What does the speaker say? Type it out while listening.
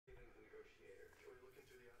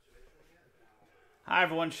Hi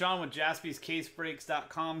everyone, Sean with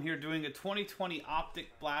JaspysCaseBreaks.com here doing a 2020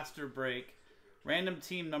 Optic Blaster break, random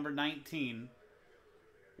team number 19.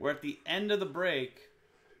 We're at the end of the break.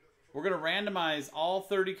 We're going to randomize all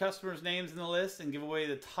 30 customers' names in the list and give away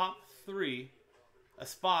the top 3 a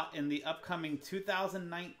spot in the upcoming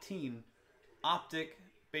 2019 Optic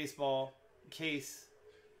Baseball Case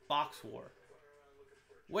Box War,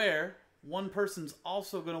 where one person's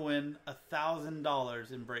also going to win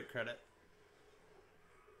 $1,000 in break credit.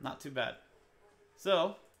 Not too bad.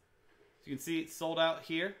 So, as you can see, it's sold out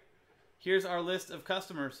here. Here's our list of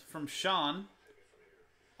customers from Sean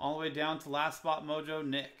all the way down to Last Spot Mojo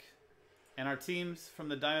Nick. And our teams from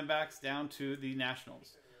the Diamondbacks down to the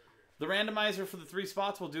Nationals. The randomizer for the 3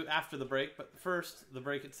 spots we'll do after the break, but first, the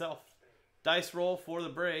break itself. Dice roll for the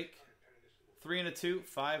break. 3 and a 2,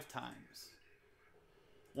 5 times.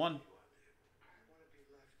 1,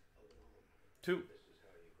 2,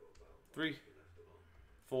 3,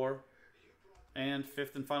 4, and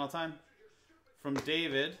 5th and final time. From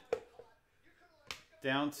David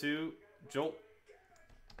down to Joel.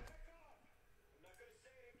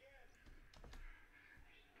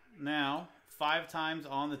 Now, 5 times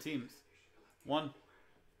on the teams. 1,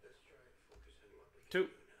 2,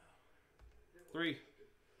 3,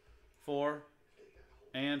 4,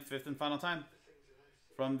 and 5th and final time.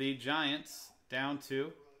 From the Giants down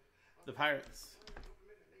to the Pirates.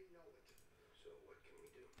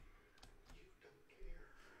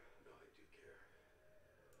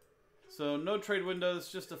 So no trade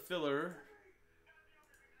windows, just a filler.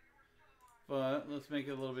 But let's make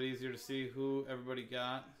it a little bit easier to see who everybody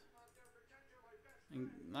got. I'm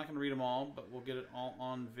not going to read them all, but we'll get it all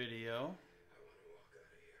on video.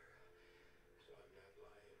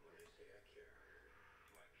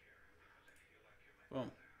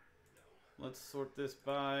 Boom. Let's sort this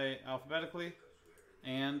by alphabetically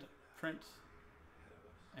and print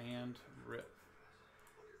and rip.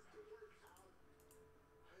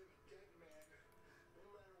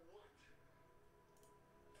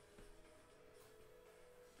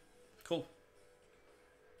 Cool.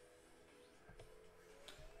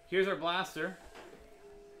 Here's our blaster.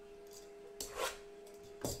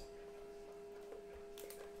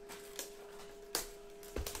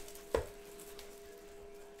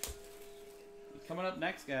 Coming up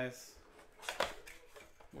next, guys,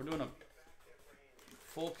 we're doing a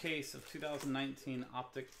full case of 2019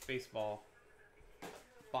 Optic Baseball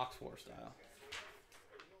Box War style.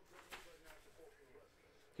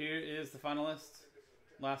 Here is the finalist.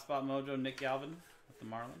 Last Spot Mojo, Nick Galvin with the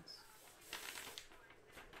Marlins.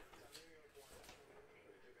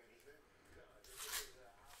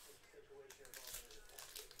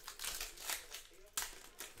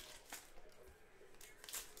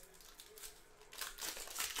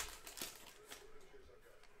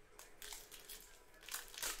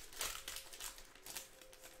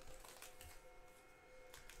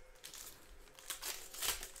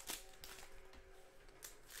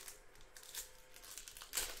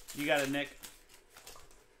 You got it, Nick.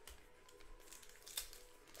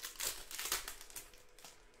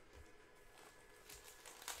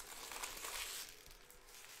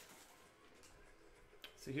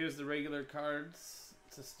 So here's the regular cards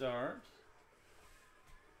to start.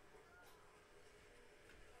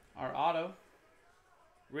 Our auto.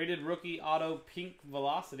 Rated rookie auto pink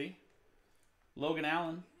velocity. Logan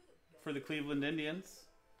Allen for the Cleveland Indians.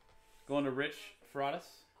 Going to Rich Fraudis.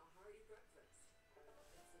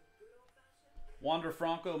 Wander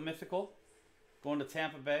Franco Mythical, going to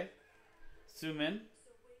Tampa Bay. Sumin.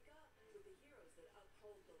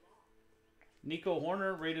 Nico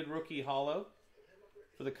Horner, rated rookie hollow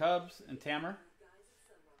for the Cubs and Tamer.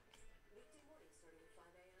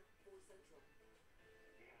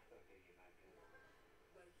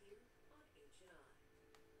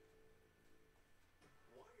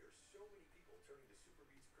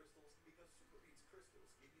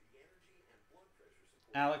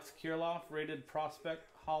 Alex Kirilloff, rated prospect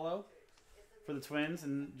hollow for the Twins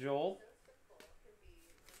and Joel.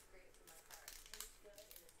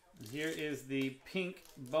 And here is the pink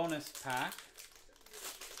bonus pack.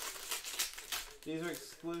 These are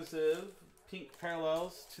exclusive pink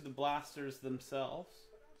parallels to the blasters themselves.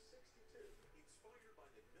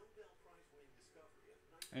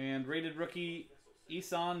 And rated rookie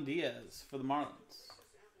Isan Diaz for the Marlins.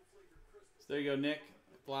 So there you go, Nick.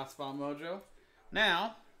 Last Spot Mojo.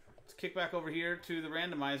 Now, let's kick back over here to the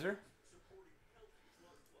randomizer.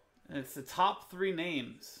 And it's the top 3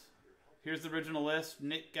 names. Here's the original list.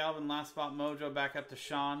 Nick, Galvin, Last Spot Mojo, back up to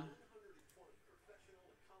Sean.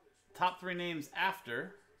 Top 3 names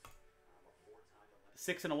after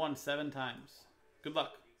 6 and a 1, 7 times. Good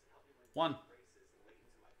luck. 1,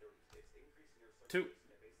 2,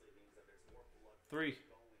 3,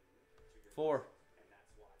 4,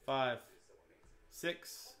 5,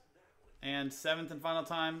 6, and 7th and final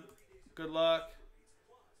time. Good luck.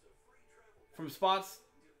 From spots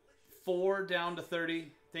 4 down to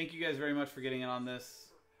 30. Thank you guys very much for getting in on this.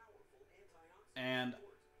 And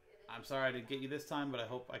I'm sorry I didn't get you this time, but I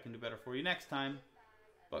hope I can do better for you next time.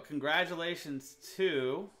 But congratulations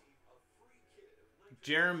to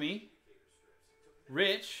Jeremy,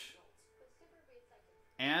 Rich,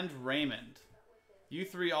 and Raymond. You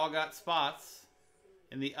three all got spots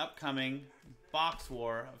in the upcoming Box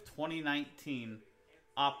War of 2019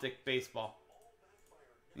 Optic Baseball.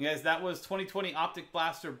 And guys, that was 2020 Optic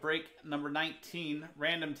Blaster Break number 19,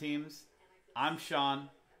 Random Teams. I'm Sean,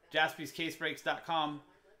 JaspysCaseBreaks.com.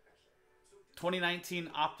 2019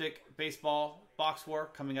 Optic Baseball Box War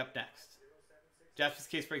coming up next.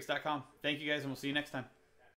 JaspysCaseBreaks.com. Thank you guys, and we'll see you next time.